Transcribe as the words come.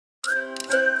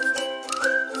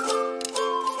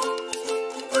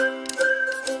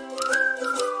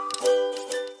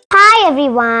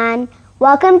everyone.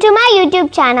 Welcome to my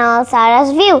YouTube channel,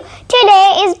 Sarah's View. Today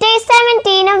is day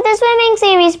 17 of the swimming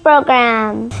series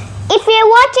program. If you're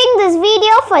watching this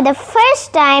video for the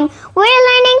first time, we're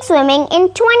learning swimming in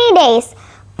 20 days.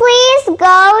 Please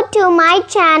go to my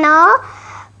channel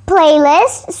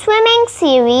playlist swimming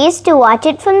series to watch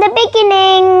it from the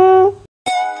beginning.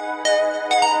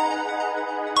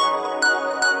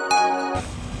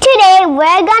 Today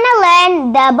we're gonna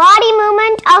learn the body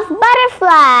movement of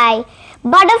butterfly.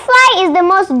 Butterfly is the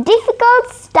most difficult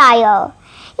style.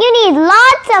 You need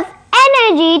lots of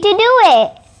energy to do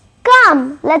it.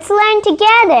 Come, let's learn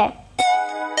together.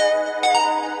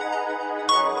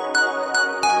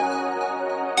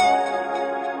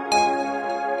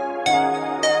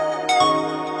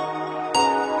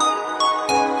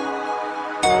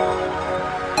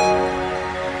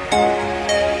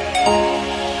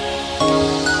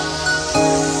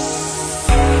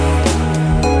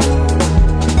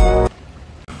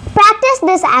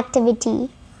 This activity.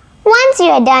 Once you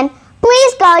are done,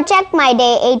 please go check my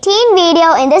day 18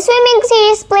 video in the swimming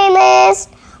series playlist.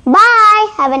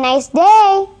 Bye. Have a nice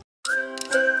day.